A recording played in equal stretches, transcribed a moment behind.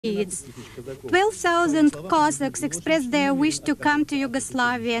needs. 12,000 Cossacks expressed their wish to come to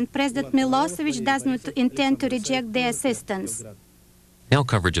Yugoslavia, and President Milosevic does not intend to reject their assistance. Now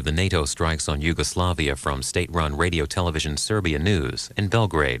coverage of the NATO strikes on Yugoslavia from state-run Radio Television Serbia News in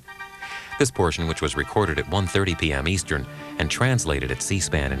Belgrade. This portion, which was recorded at 1:30 p.m. Eastern and translated at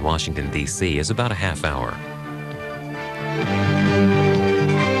C-SPAN in Washington, D.C., is about a half hour.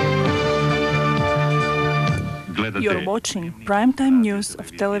 You're watching primetime news of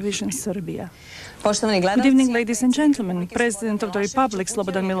Television Serbia. Good evening, ladies and gentlemen. President of the Republic,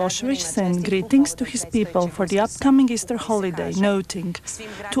 Slobodan Milosevic, sent greetings to his people for the upcoming Easter holiday, noting,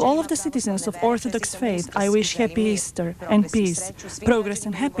 "To all of the citizens of Orthodox faith, I wish happy Easter and peace, progress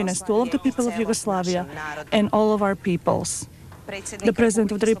and happiness to all of the people of Yugoslavia and all of our peoples." The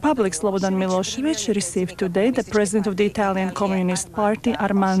President of the Republic, Slobodan Milosevic, received today the President of the Italian Communist Party,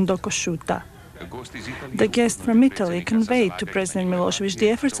 Armando Cosciuta. The guest from Italy conveyed to President Milosevic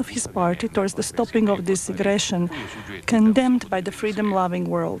the efforts of his party towards the stopping of this aggression, condemned by the freedom-loving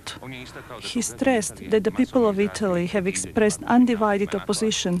world. He stressed that the people of Italy have expressed undivided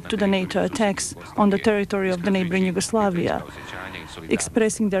opposition to the NATO attacks on the territory of the neighboring Yugoslavia,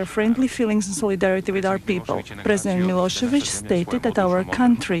 expressing their friendly feelings and solidarity with our people. President Milosevic stated that our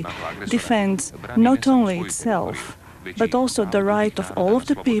country defends not only itself, but also the right of all of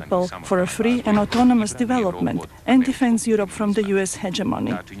the people for a free and autonomous development, and defends Europe from the US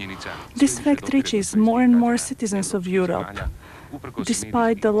hegemony. This fact reaches more and more citizens of Europe,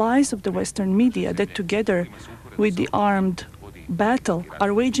 despite the lies of the Western media that together with the armed battle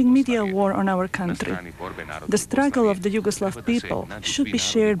are waging media war on our country. The struggle of the Yugoslav people should be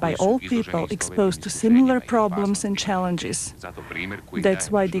shared by all people exposed to similar problems and challenges.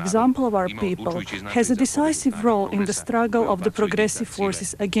 That's why the example of our people has a decisive role in the struggle of the progressive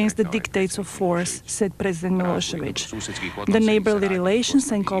forces against the dictates of force, said President Milosevic. The neighborly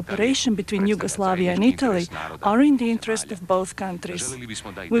relations and cooperation between Yugoslavia and Italy are in the interest of both countries.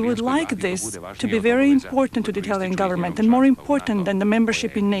 We would like this to be very important to the Italian government, and more important than the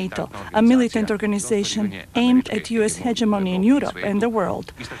membership in NATO, a militant organization aimed at US hegemony in Europe and the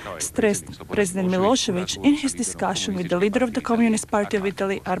world, stressed President Milosevic in his discussion with the leader of the Communist Party of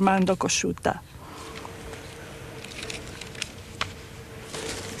Italy, Armando Cosciuta.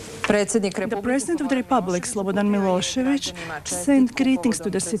 The President of the Republic, Slobodan Milosevic, sent greetings to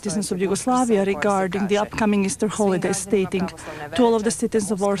the citizens of Yugoslavia regarding the upcoming Easter holiday, stating, "To all of the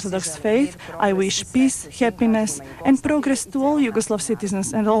citizens of Orthodox faith, I wish peace, happiness, and progress to all Yugoslav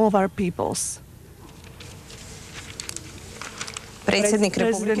citizens and all of our peoples." President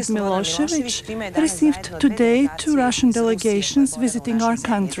Milosevic received today 2 Russian delegations visiting our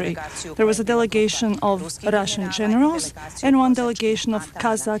country. There was a delegation of Russian generals and 1 delegation of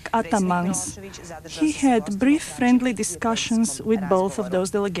Kazakh atamans. He had brief friendly discussions with both of those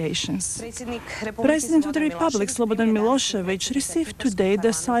delegations. President of the Republic, Slobodan Milosevic, received today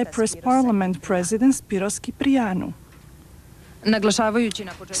the Cyprus Parliament President Spiros Kyprianou,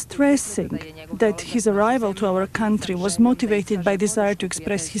 stressing that his arrival to our country was motivated by desire to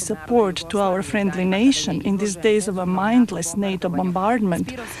express his support to our friendly nation in these days of a mindless NATO bombardment.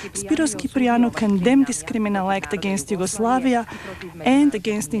 Spiros Kyprianou condemned this criminal act against Yugoslavia and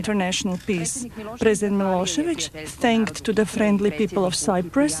against international peace. President Milosevic thanked to the friendly people of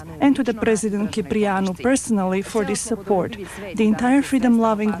Cyprus and to the President Kyprianou personally for this support. The entire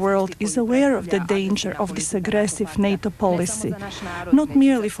freedom-loving world is aware of the danger of this aggressive NATO policy, not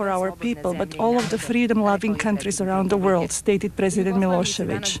merely for our people, but all of the freedom-loving countries around the world, stated President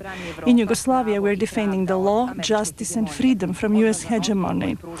Milosevic. In Yugoslavia, we're defending the law, justice, and freedom from US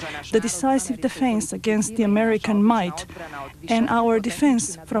hegemony. The decisive defense against the American might and our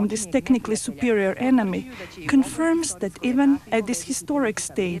defense from this technically superior enemy confirms that even at this historic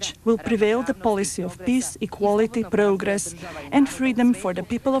stage will prevail the policy of peace, equality, progress, and freedom for the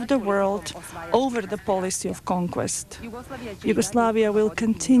people of the world over the policy of conquest. Yugoslavia will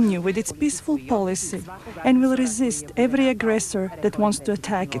continue with its peaceful policy and will resist every aggressor that wants to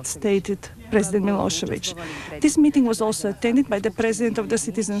attack it, stated President Milosevic. This meeting was also attended by the President of the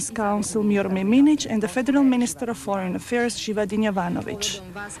Citizens' Council, Mijor Miminić, and the Federal Minister of Foreign Affairs, Živadin Jovanović.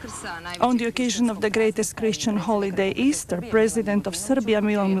 On the occasion of the greatest Christian holiday, Easter, President of Serbia,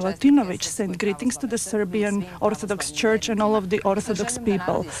 Milan Milanović, sent greetings to the Serbian Orthodox Church and all of the Orthodox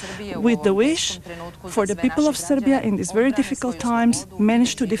people, with the wish for the people of Serbia in these very difficult times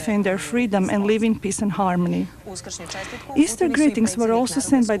manage to defend their freedom and live in peace and harmony. Easter greetings were also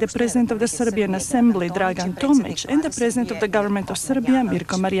sent by the President of the Serbian Assembly Dragan Tomić and the President of the Government of Serbia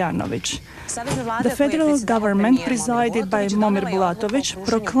Mirko Marjanović. The federal government, presided by Momir Bulatović,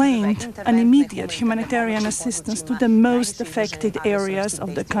 proclaimed an immediate humanitarian assistance to the most affected areas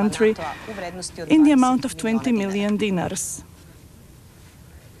of the country in the amount of 20 million dinars.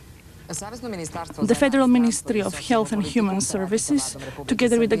 The Federal Ministry of Health and Human Services,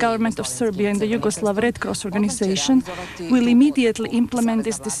 together with the government of Serbia and the Yugoslav Red Cross organization, will immediately implement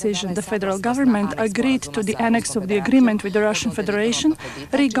this decision. The federal government agreed to the annex of the agreement with the Russian Federation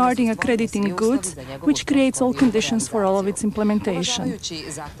regarding accrediting goods, which creates all conditions for all of its implementation.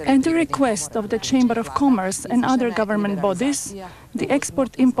 At the request of the Chamber of Commerce and other government bodies, the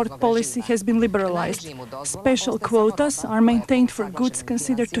export-import policy has been liberalized. Special quotas are maintained for goods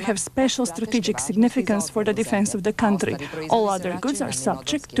considered to have special strategic significance for the defense of the country. All other goods are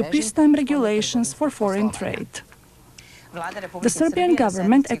subject to peacetime regulations for foreign trade. The Serbian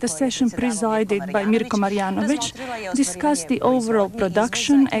government, at a session presided by Mirko Marjanović, discussed the overall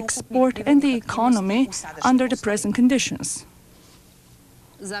production, export and the economy under the present conditions.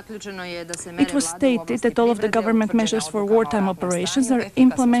 It was stated that all of the government measures for wartime operations are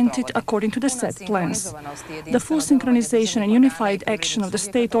implemented according to the set plans. The full synchronization and unified action of the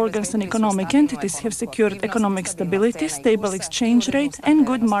state organs and economic entities have secured economic stability, stable exchange rate and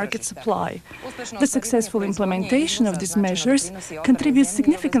good market supply. The successful implementation of these measures contributes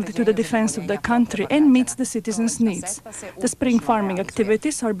significantly to the defense of the country and meets the citizens' needs. The spring farming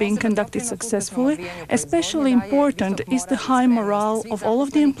activities are being conducted successfully. Especially important is the high morale of all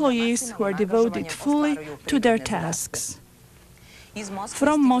of the employees who are devoted fully to their tasks.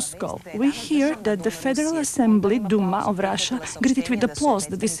 From Moscow, we hear that the Federal Assembly, Duma of Russia, greeted with applause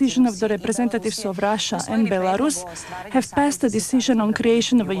the decision of the representatives of Russia and Belarus have passed a decision on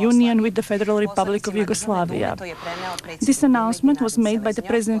creation of a union with the Federal Republic of Yugoslavia. This announcement was made by the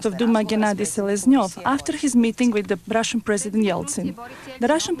President of Duma, Gennady Seleznyov, after his meeting with the Russian President Yeltsin. The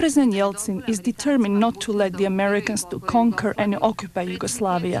Russian President Yeltsin is determined not to let the Americans to conquer and occupy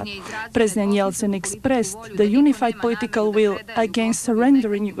Yugoslavia. President Yeltsin expressed the unified political will against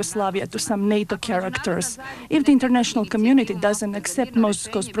surrendering Yugoslavia to some NATO characters. If the international community doesn't accept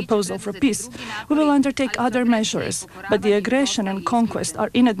Moscow's proposal for peace, we will undertake other measures, but the aggression and conquest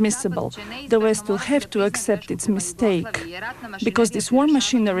are inadmissible. The West will have to accept its mistake, because this war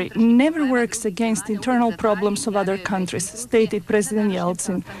machinery never works against internal problems of other countries, stated President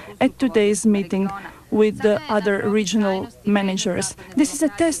Yeltsin at today's meeting with the other regional managers. This is a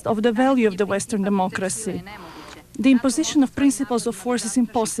test of the value of the Western democracy. The imposition of principles of force is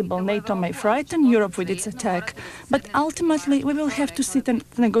impossible. NATO may frighten Europe with its attack, but ultimately we will have to sit at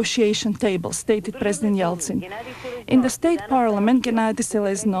the negotiation table, stated President Yeltsin. In the state parliament, Gennady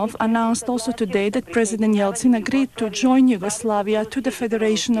Seleznyov announced also today that President Yeltsin agreed to join Yugoslavia to the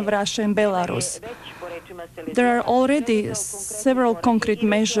Federation of Russia and Belarus. There are already several concrete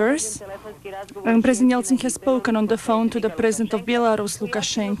measures, and President Yeltsin has spoken on the phone to the President of Belarus,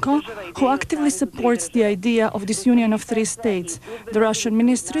 Lukashenko, who actively supports the idea of this union of three states. The Russian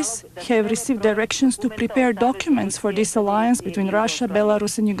ministries have received directions to prepare documents for this alliance between Russia,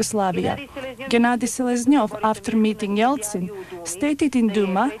 Belarus and Yugoslavia. Gennady Seleznyov, after meeting Yeltsin, stated in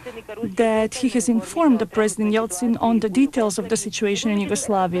Duma that he has informed the President Yeltsin on the details of the situation in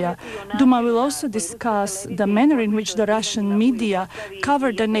Yugoslavia. Duma will also discuss the manner in which the Russian media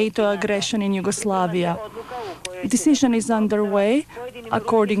covered the NATO aggression in Yugoslavia. Decision is underway,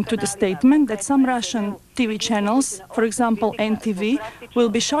 according to the statement, that some Russian TV channels, for example NTV, will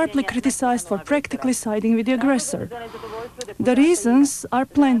be sharply criticized for practically siding with the aggressor. The reasons are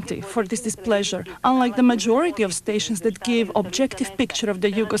plenty for this displeasure. Unlike the majority of stations that give objective picture of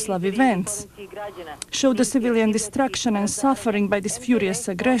the Yugoslav events, show the civilian destruction and suffering by this furious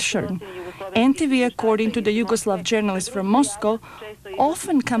aggression, NTV, according to the Yugoslav journalist from Moscow,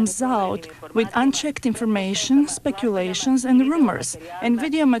 often comes out with unchecked information, speculations and rumors, and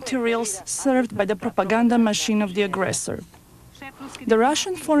video materials served by the propaganda machine of the aggressor. The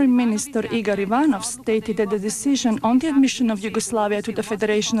Russian Foreign Minister Igor Ivanov stated that the decision on the admission of Yugoslavia to the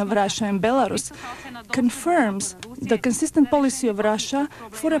Federation of Russia and Belarus confirms the consistent policy of Russia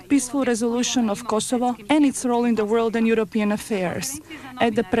for a peaceful resolution of Kosovo and its role in the world and European affairs.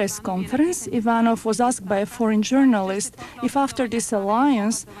 At the press conference, Ivanov was asked by a foreign journalist if after this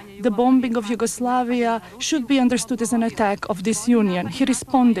alliance, the bombing of Yugoslavia should be understood as an attack of this union. He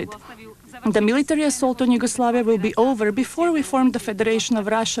responded, "The military assault on Yugoslavia will be over before we form the Federation of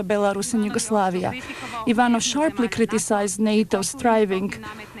Russia, Belarus and Yugoslavia." Ivanov sharply criticized NATO striving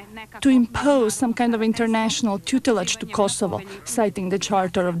to impose some kind of international tutelage to Kosovo, citing the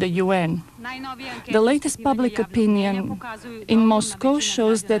Charter of the UN. The latest public opinion in Moscow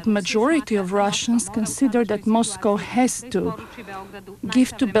shows that majority of Russians consider that Moscow has to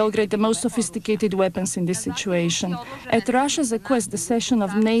give to Belgrade the most sophisticated weapons in this situation. At Russia's request, the session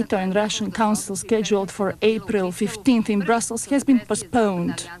of NATO and Russian Council scheduled for April 15th in Brussels has been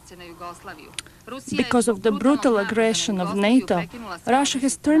postponed. Because of the brutal aggression of NATO, Russia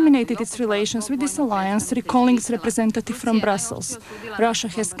has terminated its relations with this alliance, recalling its representative from Brussels. Russia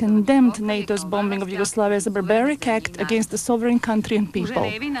has condemned NATO's bombing of Yugoslavia as a barbaric act against the sovereign country and people.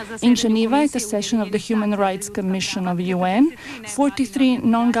 In Geneva, at a session of the Human Rights Commission of UN, 43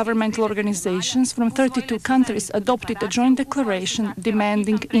 non-governmental organizations from 32 countries adopted a joint declaration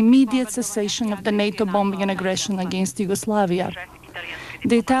demanding immediate cessation of the NATO bombing and aggression against Yugoslavia.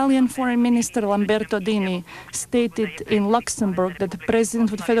 The Italian Foreign Minister Lamberto Dini stated in Luxembourg that the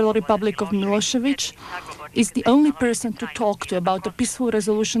President of the Federal Republic of Milosevic is the only person to talk to about a peaceful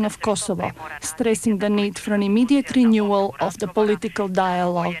resolution of Kosovo, stressing the need for an immediate renewal of the political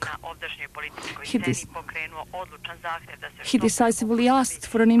dialogue. He decisively asked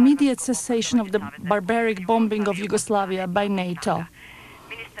for an immediate cessation of the barbaric bombing of Yugoslavia by NATO.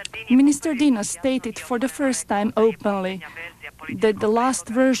 Minister Dina stated for the first time openly that the last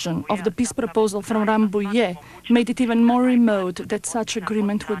version of the peace proposal from Rambouillet made it even more remote that such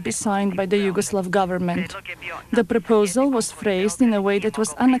agreement would be signed by the Yugoslav government. The proposal was phrased in a way that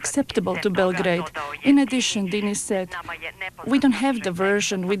was unacceptable to Belgrade. In addition, Dini said, "We don't have the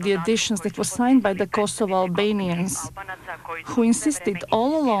version with the additions that was signed by the Kosovo Albanians, who insisted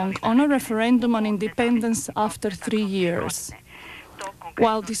all along on a referendum on independence after 3 years."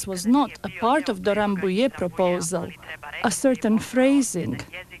 While this was not a part of the Rambouillet proposal, a certain phrasing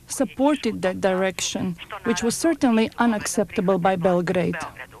supported that direction, which was certainly unacceptable by Belgrade,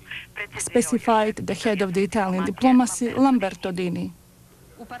 specified the head of the Italian diplomacy, Lamberto Dini.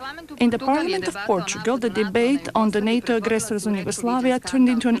 In the Parliament of Portugal, the debate on the NATO aggressors on Yugoslavia turned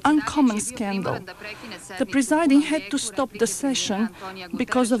into an uncommon scandal. The presiding had to stop the session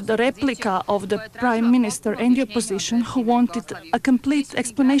because of the replica of the Prime Minister and the opposition, who wanted a complete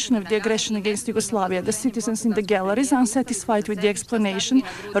explanation of the aggression against Yugoslavia. The citizens in the galleries, unsatisfied with the explanation,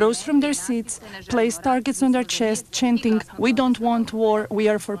 rose from their seats, placed targets on their chest, chanting, "We don't want war, we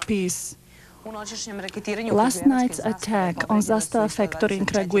are for peace." Last night's attack on Zastava factory in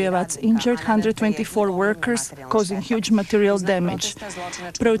Kragujevac injured 124 workers, causing huge material damage.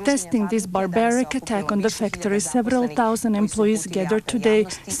 Protesting this barbaric attack on the factory, several thousand employees gathered today,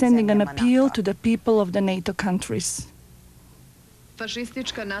 sending an appeal to the people of the NATO countries.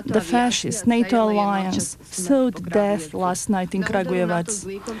 The fascist NATO alliance sowed death last night in Kragujevac.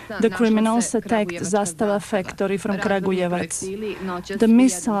 The criminals attacked Zastava factory from Kragujevac. The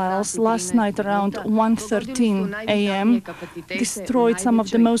missiles last night around 1:13 a.m. destroyed some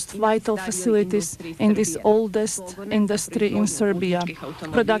of the most vital facilities in this oldest industry in Serbia.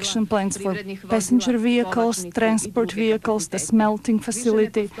 Production plants for passenger vehicles, transport vehicles, the smelting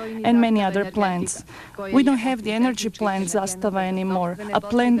facility, and many other plants. We don't have the energy plant Zastava anymore. A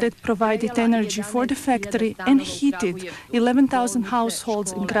plant that provided energy for the factory and heated 11,000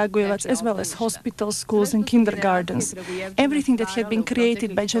 households in Kragujevac, as well as hospitals, schools and kindergartens. Everything that had been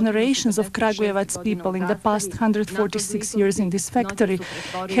created by generations of Kragujevac people in the past 146 years in this factory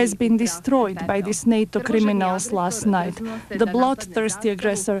has been destroyed by these NATO criminals last night. The bloodthirsty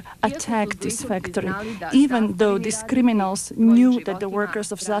aggressor attacked this factory, even though these criminals knew that the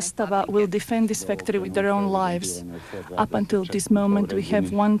workers of Zastava will defend this factory with their own lives. Up until this moment, we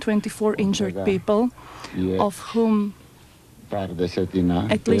have 124 injured people, of whom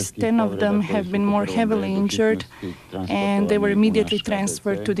at least 10 of them have been more heavily injured, and they were immediately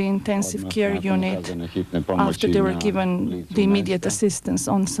transferred to the intensive care unit after they were given the immediate assistance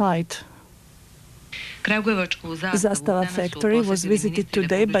on site. Zastava factory was visited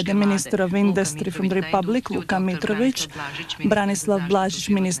today by the Minister of Industry from the Republic, Luka Mitrovic, Branislav Blažić,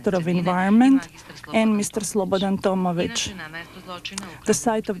 Minister of Environment, and Mr. Slobodan Tomovic. The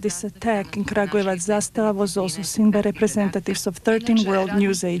site of this attack in Kragujevac Zastava was also seen by representatives of 13 world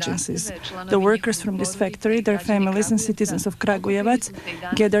news agencies. The workers from this factory, their families and citizens of Kragujevac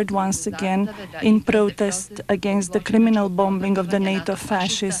gathered once again in protest against the criminal bombing of the NATO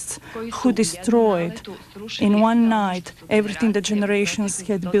fascists who destroyed In one night, everything the generations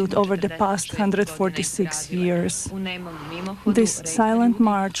had built over the past 146 years. This silent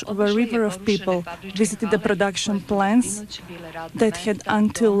march of a river of people visited the production plants that had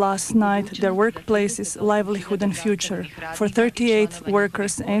until last night their workplaces, livelihood and future for 38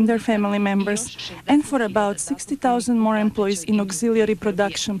 workers and their family members, and for about 60,000 more employees in auxiliary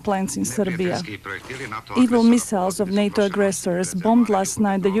production plants in Serbia. Evil missiles of NATO aggressors bombed last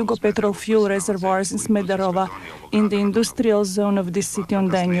night the Jugopetrol fuel reservoirs in Smederova in the industrial zone of this city on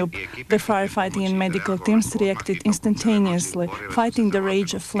Danube. The firefighting and medical teams reacted instantaneously, fighting the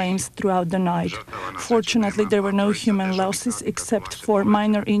rage of flames throughout the night. Fortunately, there were no human losses except for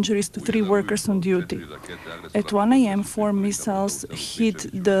minor injuries to 3 workers on duty. At 1 a.m., 4 missiles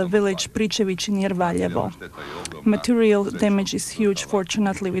hit the village Pričevići near Valjevo. Material damage is huge.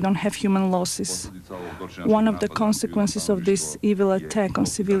 Fortunately, we don't have human losses. One of the consequences of this evil attack on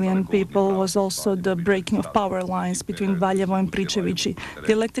civilian people was also the breaking of power lines between Valjevo and Pričevići.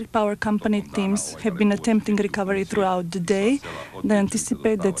 The electric power company teams have been attempting recovery throughout the day. They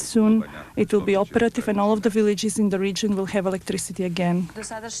anticipate that soon it will be operative and all of the villages in the region will have electricity again.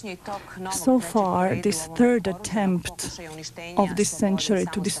 So far, this third attempt of this century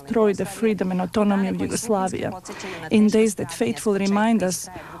to destroy the freedom and autonomy of Yugoslavia, in days that faithfully remind us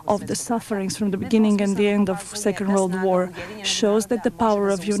of the sufferings from the beginning and the end of Second World War, shows that the power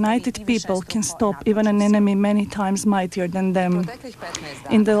of united people can stop even an enemy many times mightier than them.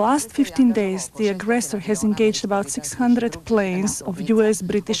 In the last 15 days, the aggressor has engaged about 600 planes of US,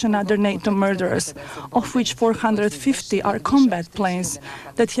 British and other NATO murderers, of which 450 are combat planes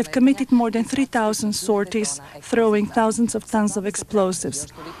that have committed more than 3,000 sorties, throwing thousands of tons of explosives.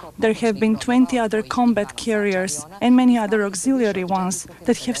 There have been 20 other combat carriers and many other auxiliary ones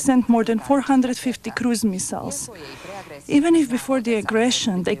that have sent more than 450 cruise missiles. Even if before the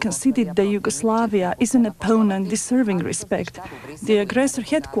aggression they conceded that Yugoslavia is an opponent deserving respect, the aggressor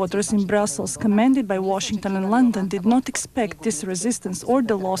headquarters in Brussels, commanded by Washington and London, did not expect this resistance or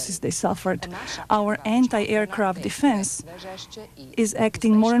the losses they suffered. Our anti-aircraft defense is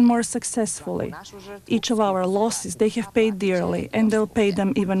acting more and more successfully. Each of our losses they have paid dearly, and they'll pay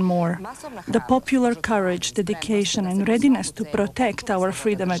them even more. The popular courage, dedication and readiness to protect our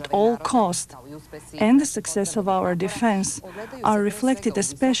freedom at all costs and the success of our defense are reflected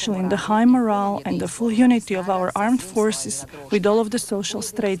especially in the high morale and the full unity of our armed forces with all of the social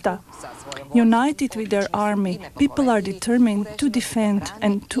strata. United with their army, people are determined to defend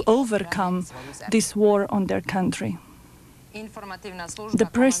and to overcome this war on their country. The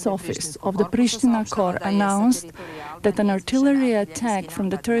press office of the Pristina Corps announced that an artillery attack from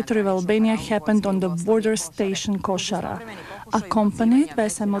the territory of Albania happened on the border station Košara, accompanied by a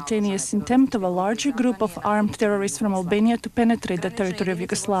simultaneous attempt of a larger group of armed terrorists from Albania to penetrate the territory of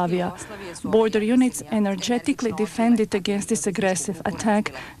Yugoslavia. Border units energetically defended against this aggressive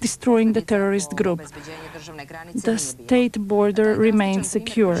attack, destroying the terrorist group. The state border remained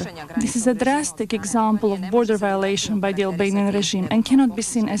secure. This is a drastic example of border violation by the Albanian regime and cannot be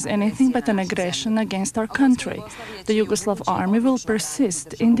seen as anything but an aggression against our country. The Yugoslav army will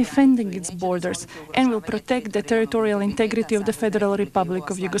persist in defending its borders and will protect the territorial integrity of the Federal Republic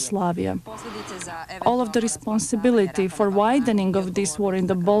of Yugoslavia. All of the responsibility for widening of this war in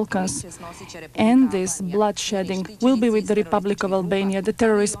the Balkans and this bloodshedding will be with the Republic of Albania, the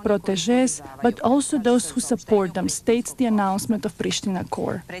terrorist protégés, but also those who support them, states the announcement of Pristina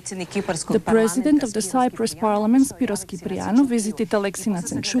Corps. The president of the Cyprus Parliament, Spiros Kyprianou, visited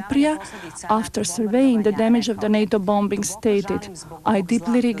Aleksinac and Chupria. After surveying the damage of the NATO bombing, stated, "I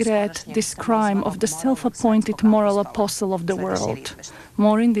deeply regret this crime of the self-appointed moral apostle of the world."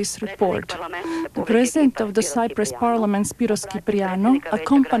 More in this report. The president of the Cyprus Parliament, Spiros Kyprianou,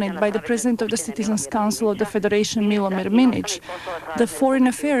 accompanied by the president of the Citizens' Council of the Federation, Milomir Minic, the Foreign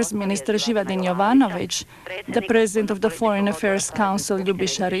Affairs Minister Živadin Jovanović, the president of the Foreign Affairs Council,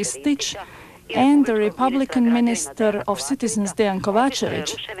 Ljubiša Ristic, and the Republican Minister of Citizens, Dejan Kovačević,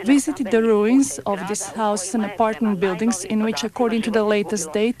 visited the ruins of these houses and apartment buildings in which, according to the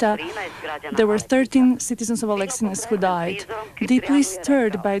latest data, there were 13 citizens of Aleksinac who died. Deeply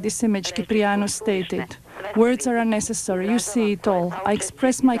stirred by this image, Kyprianou stated, "Words are unnecessary, you see it all. I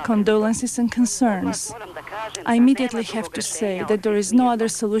express my condolences and concerns. I immediately have to say that there is no other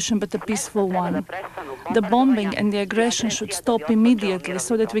solution but a peaceful one. The bombing and the aggression should stop immediately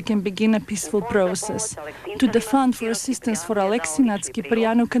so that we can begin a peaceful process. To the Fund for Assistance for Alexei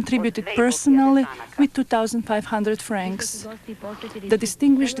Kiprianu contributed personally with 2,500 francs. The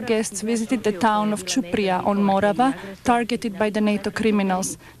distinguished guests visited the town of Chupria on Morava, targeted by the NATO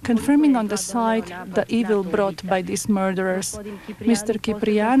criminals, confirming on the site the evil brought by these murderers. Mr.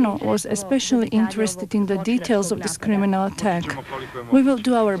 Kiprianu was especially interested in the details of this criminal attack. We will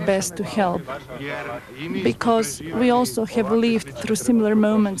do our best to help, because we also have lived through similar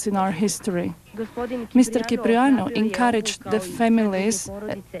moments in our history. Mr. Kiprianu encouraged the families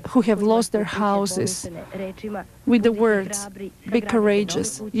who have lost their houses with the words, "Be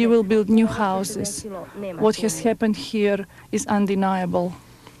courageous, you will build new houses. What has happened here is undeniable."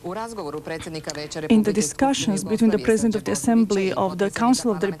 In the discussions between the President of the Assembly of the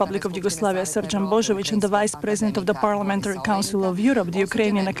Council of the Republic of Yugoslavia, Srđan Božović, and the Vice President of the Parliamentary Council of Europe, the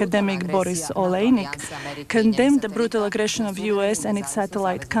Ukrainian academic Boris Olejnik, condemned the brutal aggression of US and its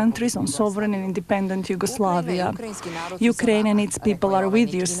satellite countries on sovereign and independent Yugoslavia. Ukraine and its people are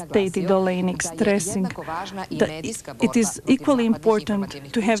with you, stated Olejnik, stressing that it is equally important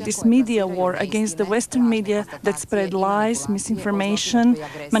to have this media war against the Western media that spread lies, misinformation,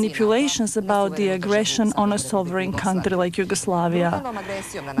 manipulations about the aggression on a sovereign country like Yugoslavia.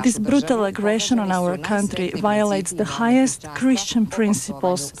 This brutal aggression on our country violates the highest Christian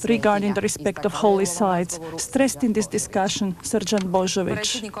principles regarding the respect of holy sites, stressed in this discussion Srđan Božović.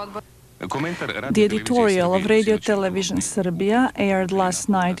 The editorial of Radio Television Serbia aired last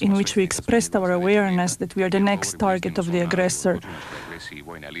night, in which we expressed our awareness that we are the next target of the aggressor,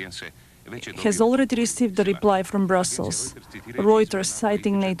 has already received a reply from Brussels. Reuters,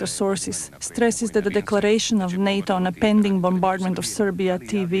 citing NATO sources, stresses that the declaration of NATO on a pending bombardment of Serbia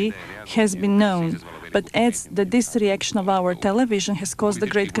TV has been known, but adds that this reaction of our television has caused a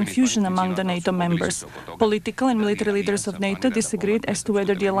great confusion among the NATO members. Political and military leaders of NATO disagreed as to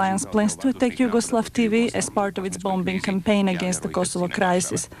whether the alliance plans to attack Yugoslav TV as part of its bombing campaign against the Kosovo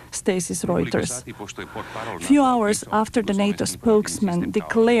crisis, states Reuters. Few hours after the NATO spokesman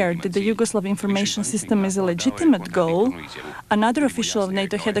declared that the Yugoslav information system is a legitimate goal, another official of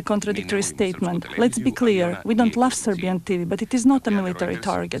NATO had a contradictory statement. Let's be clear, we don't love Serbian TV, but it is not a military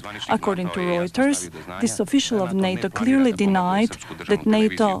target. According to Reuters, this official of NATO clearly denied that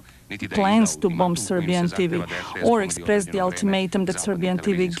NATO plans to bomb Serbian TV, or expressed the ultimatum that Serbian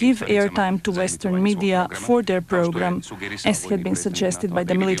TV give airtime to Western media for their program, as had been suggested by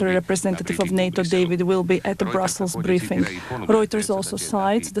the military representative of NATO, David Wilby, at the Brussels briefing. Reuters also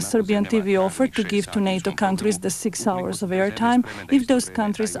cites the Serbian TV offer to give to NATO countries the 6 hours of airtime if those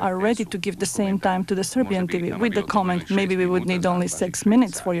countries are ready to give the same time to the Serbian TV, with the comment, maybe we would need only 6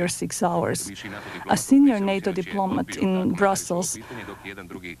 minutes for your 6 hours. A senior NATO diplomat in Brussels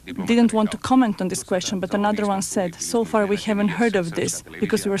didn't want to comment on this question, but another one said, so far we haven't heard of this,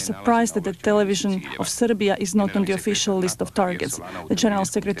 because we were surprised that the television of Serbia is not on the official list of targets. The General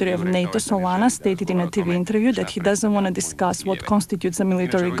Secretary of NATO, Solana, stated in a TV interview that he doesn't want to discuss what constitutes a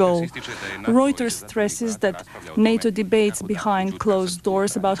military goal. Reuters stresses that NATO debates behind closed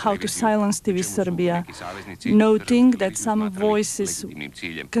doors about how to silence TV Serbia, noting that some voices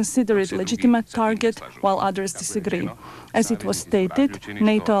consider it a legitimate target while others disagree. As it was stated,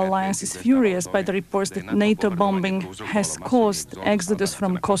 NATO alliance is furious by the reports that NATO bombing has caused exodus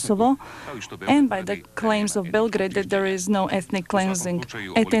from Kosovo and by the claims of Belgrade that there is no ethnic cleansing.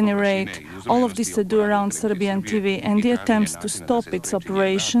 At any rate, all of this ado around Serbian TV and the attempts to stop its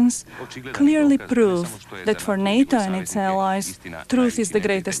operations clearly prove that for NATO and its allies, truth is the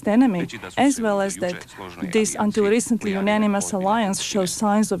greatest enemy, as well as that this until recently unanimous alliance shows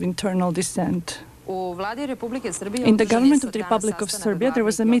signs of internal dissent. In the government of the Republic of Serbia, there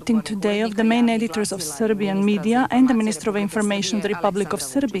was a meeting today of the main editors of Serbian media and the Minister of Information of the Republic of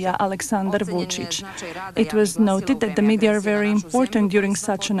Serbia, Aleksandar Vučić. It was noted that the media are very important during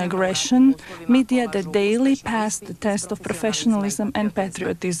such an aggression, media that daily pass the test of professionalism and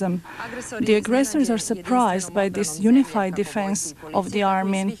patriotism. The aggressors are surprised by this unified defense of the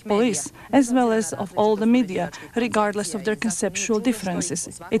army and police, as well as of all the media, regardless of their conceptual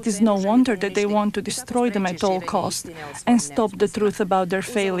differences. It is no wonder that they want to destroy them at all costs and stop the truth about their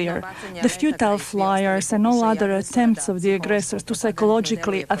failure. The futile flyers and all other attempts of the aggressors to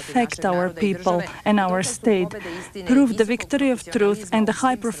psychologically affect our people and our state prove the victory of truth and the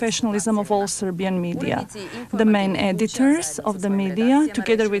high professionalism of all Serbian media. The main editors of the media,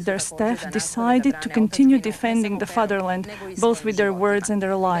 together with their staff, decided to continue defending the fatherland, both with their words and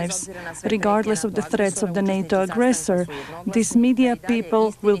their lives. Regardless of the threats of the NATO aggressor, these media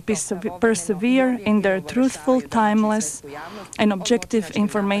people will persevere clear in their truthful, timeless, and objective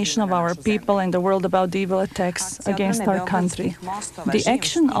information of our people and the world about the evil attacks against our country. The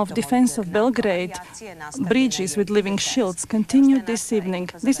action of defense of Belgrade bridges with living shields continued this evening.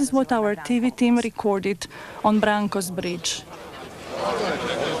 This is what our TV team recorded on Branko's bridge.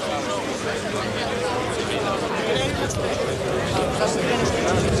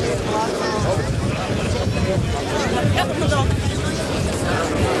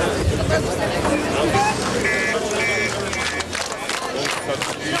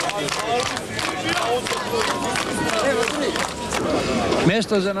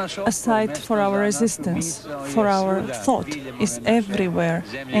 A site for our resistance, for our thought, is everywhere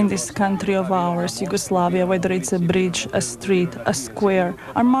in this country of ours, Yugoslavia, whether it's a bridge, a street, a square,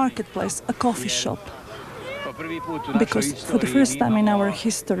 a marketplace, a coffee shop. Because for the first time in our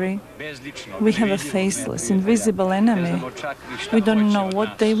history, we have a faceless, invisible enemy. We don't know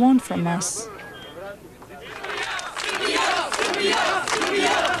what they want from us.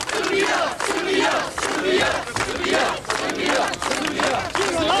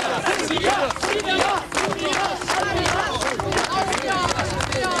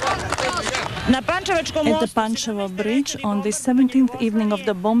 At the Pančevo Bridge, on the 17th evening of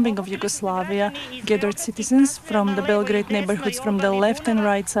the bombing of Yugoslavia, gathered citizens from the Belgrade neighborhoods from the left and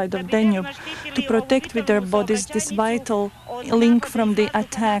right side of Danube to protect with their bodies this vital link from the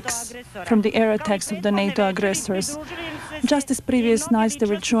attacks, from the air attacks of the NATO aggressors. Just as previous nights, they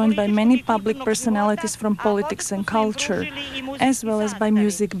were joined by many public personalities from politics and culture, as well as by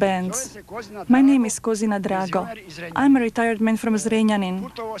music bands. My name is Kozina Drago. I'm a retired man from Zrenjanin.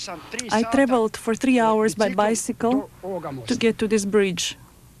 I traveled for 3 hours by bicycle to get to this bridge.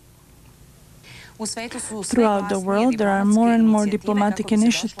 Throughout the world, there are more and more diplomatic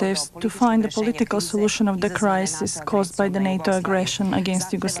initiatives to find a political solution of the crisis caused by the NATO aggression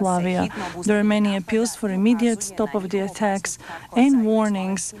against Yugoslavia. There are many appeals for immediate stop of the attacks and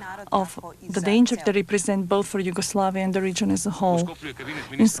warnings of the danger they represent both for Yugoslavia and the region as a whole.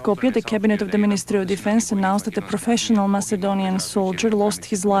 In Skopje, the cabinet of the Ministry of Defense announced that a professional Macedonian soldier lost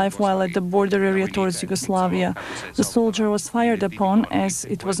his life while at the border area towards Yugoslavia. The soldier was fired upon, as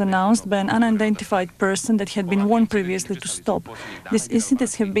it was announced, by an unidentified person that had been warned previously to stop. These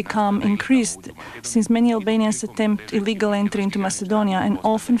incidents have become increased since many Albanians attempt illegal entry into Macedonia, and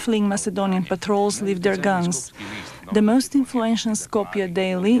often fleeing Macedonian patrols leave their guns. The most influential Skopje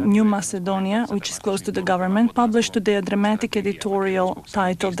daily, New Macedonia, which is close to the government, published today a dramatic editorial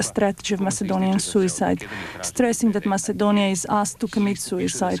titled "The Strategy of Macedonian Suicide," stressing that Macedonia is asked to commit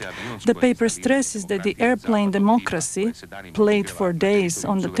suicide. The paper stresses that the airplane democracy, played for days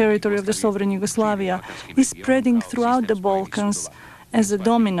on the territory of the sovereign Yugoslavia, is spreading throughout the Balkans as a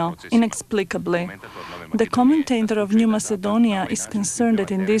domino, inexplicably. The commentator of New Macedonia is concerned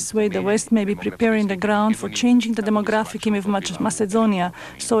that in this way the West may be preparing the ground for changing the demographic image of Macedonia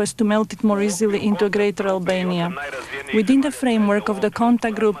so as to melt it more easily into a greater Albania. Within the framework of the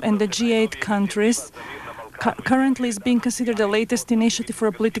contact group and the G8 countries, currently is being considered the latest initiative for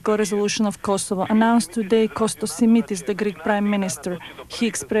a political resolution of Kosovo. Announced today, Kostas Simitis, the Greek Prime Minister. He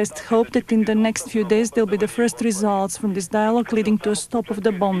expressed hope that in the next few days there will be the first results from this dialogue leading to a stop of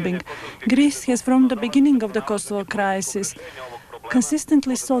the bombing. Greece has, from the beginning of the Kosovo crisis,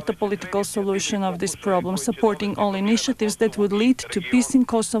 consistently sought a political solution of this problem, supporting all initiatives that would lead to peace in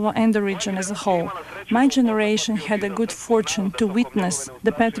Kosovo and the region as a whole. My generation had a good fortune to witness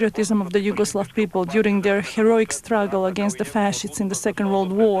the patriotism of the Yugoslav people during their heroic struggle against the fascists in the Second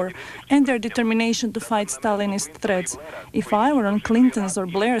World War and their determination to fight Stalinist threats. If I were on Clinton's or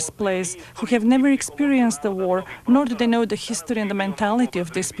Blair's place, who have never experienced the war, nor do they know the history and the mentality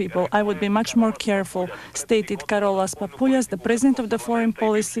of these people, I would be much more careful, stated Karolas Papoulias, the president of the Foreign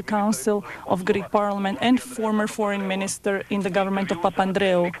Policy Council of Greek Parliament and former foreign minister in the government of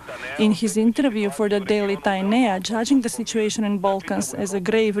Papandreou. In his interview for the daily Tainea, judging the situation in Balkans as a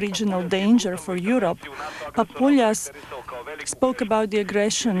grave regional danger for Europe, Papoulias spoke about the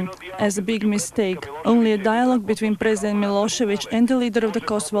aggression as a big mistake. Only a dialogue between President Milosevic and the leader of the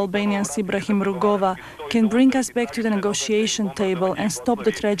Kosovo Albanians, Ibrahim Rugova, can bring us back to the negotiation table and stop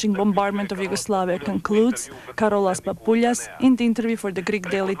the tragic bombardment of Yugoslavia, concludes Karolas Papoulias in the interview for the Greek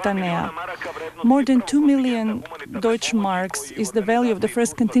daily Tainea. More than 2 million Deutsche marks is the value of the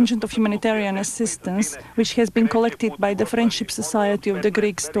first contingent of humanitarian assistance, which has been collected by the Friendship Society of the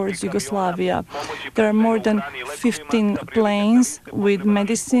Greeks towards Yugoslavia. There are more than 15 planes with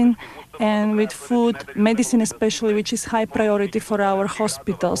medicine and with food, medicine especially, which is high priority for our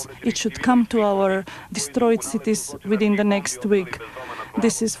hospitals. It should come to our destroyed cities within the next week.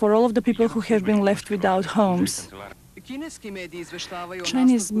 This is for all of the people who have been left without homes.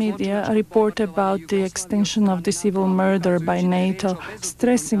 Chinese media report about the extension of this evil murder by NATO,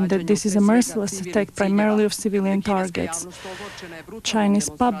 stressing that this is a merciless attack primarily of civilian targets. Chinese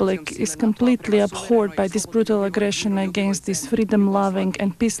public is completely abhorred by this brutal aggression against this freedom-loving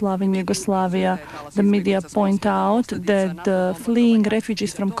and peace-loving Yugoslavia. The media point out that the fleeing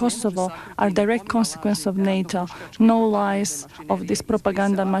refugees from Kosovo are direct consequence of NATO. No lies of this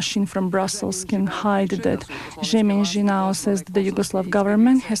propaganda machine from Brussels can hide that. Zemin now says that the Yugoslav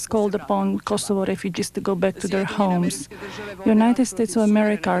government has called upon Kosovo refugees to go back to their homes. United States of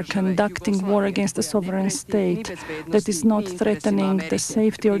America are conducting war against a sovereign state that is not threatening the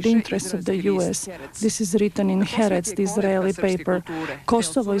safety or the interests of the U.S. This is written in Herec, the Israeli paper.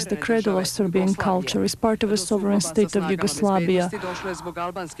 Kosovo is the cradle of Serbian culture, is part of a sovereign state of Yugoslavia.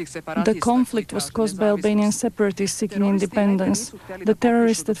 The conflict was caused by Albanian separatists seeking independence. The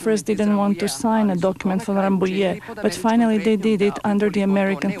terrorists at first didn't want to sign a document from Rambouillet, but finally they did it under the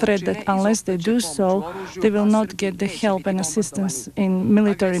American threat that unless they do so, they will not get the help and assistance in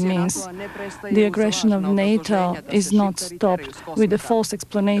military means. The aggression of NATO is not stopped with the false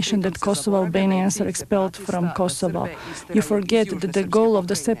explanation that Kosovo Albanians are expelled from Kosovo. You forget that the goal of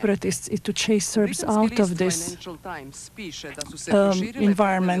the separatists is to chase Serbs out of this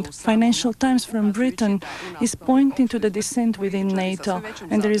environment. Financial Times from Britain is pointing to the dissent within NATO,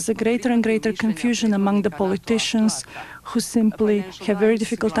 and there is a greater and greater confusion among the politicians who simply have very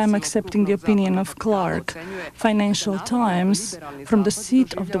difficult time accepting the opinion of Clark. Financial Times, from the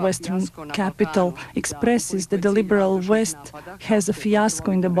seat of the Western capital, expresses that the liberal West has a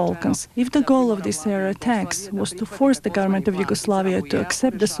fiasco in the Balkans. If the goal of these air attacks was to force the government of Yugoslavia to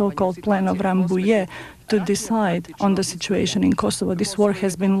accept the so-called plan of Rambouillet to decide on the situation in Kosovo, this war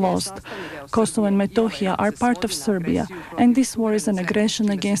has been lost. Kosovo and Metohija are part of Serbia, and this war is an aggression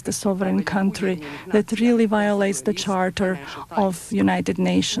against a sovereign country that really violates the Charter of United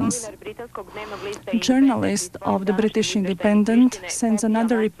Nations. A journalist of the British Independent sends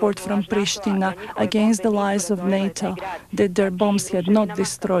another report from Pristina against the lies of NATO that their bombs had not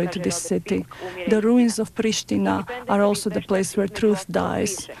destroyed this city. The ruins of Pristina are also the place where truth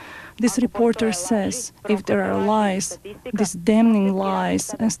dies. This reporter says, if there are lies, these damning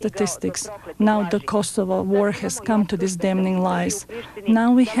lies and statistics, now the Kosovo war has come to these damning lies.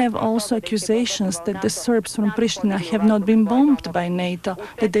 Now we have also accusations that the Serbs from Pristina have not been bombed by NATO,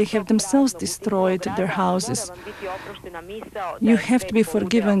 that they have themselves destroyed their houses. You have to be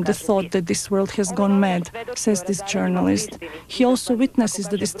forgiven the thought that this world has gone mad, says this journalist. He also witnesses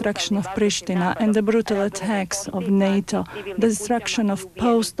the destruction of Pristina and the brutal attacks of NATO, the destruction of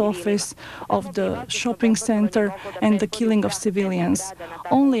post office, of the shopping center, and the killing of civilians.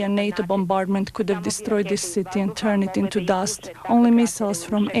 Only a NATO bombardment could have destroyed this city and turned it into dust. Only missiles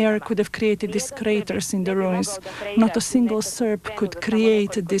from air could have created these craters in the ruins. Not a single Serb could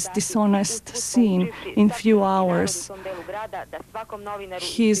create this dishonest scene in few hours.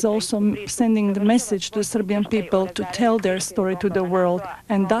 He is also sending the message to the Serbian people to tell their story to the world,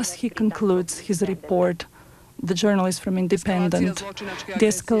 and thus he concludes his report. The journalist from Independent. The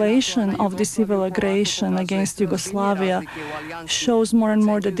escalation of this civil aggression against Yugoslavia shows more and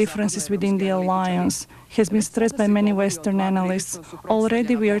more the differences within the alliance. Has been stressed by many Western analysts.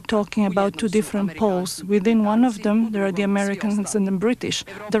 Already we are talking about two different poles. Within one of them, there are the Americans and the British.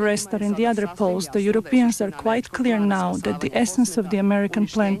 The rest are in the other poles. The Europeans are quite clear now that the essence of the American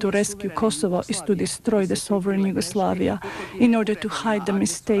plan to rescue Kosovo is to destroy the sovereign Yugoslavia in order to hide the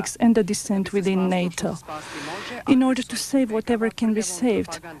mistakes and the dissent within NATO. In order to save whatever can be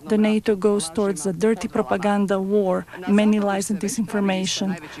saved, the NATO goes towards a dirty propaganda war, many lies and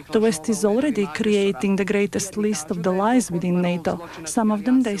disinformation. The West is already creating the greatest list of the lies within NATO. Some of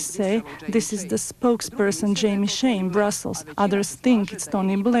them, they say, this is the spokesperson Jamie Shea in Brussels. Others think it's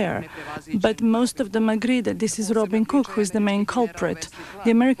Tony Blair. But most of them agree that this is Robin Cook who is the main culprit. The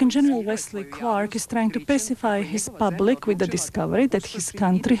American General Wesley Clark is trying to pacify his public with the discovery that his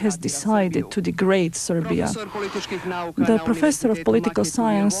country has decided to degrade Serbia. The professor of political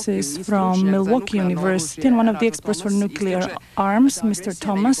sciences from Milwaukee University and one of the experts for nuclear arms, Mr.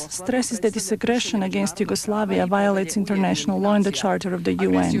 Thomas, stresses that this aggression against Yugoslavia violates international law and the Charter of the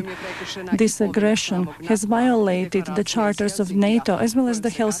UN. This aggression has violated the charters of NATO as well as the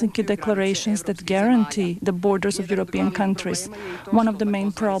Helsinki declarations that guarantee the borders of European countries. One of the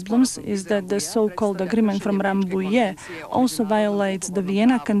main problems is that the so-called agreement from Rambouillet also violates the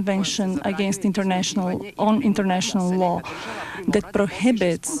Vienna Convention against international law that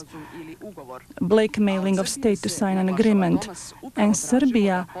prohibits blackmailing of state to sign an agreement. And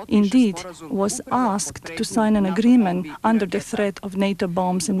Serbia, indeed, was asked to sign an agreement under the threat of NATO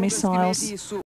bombs and missiles.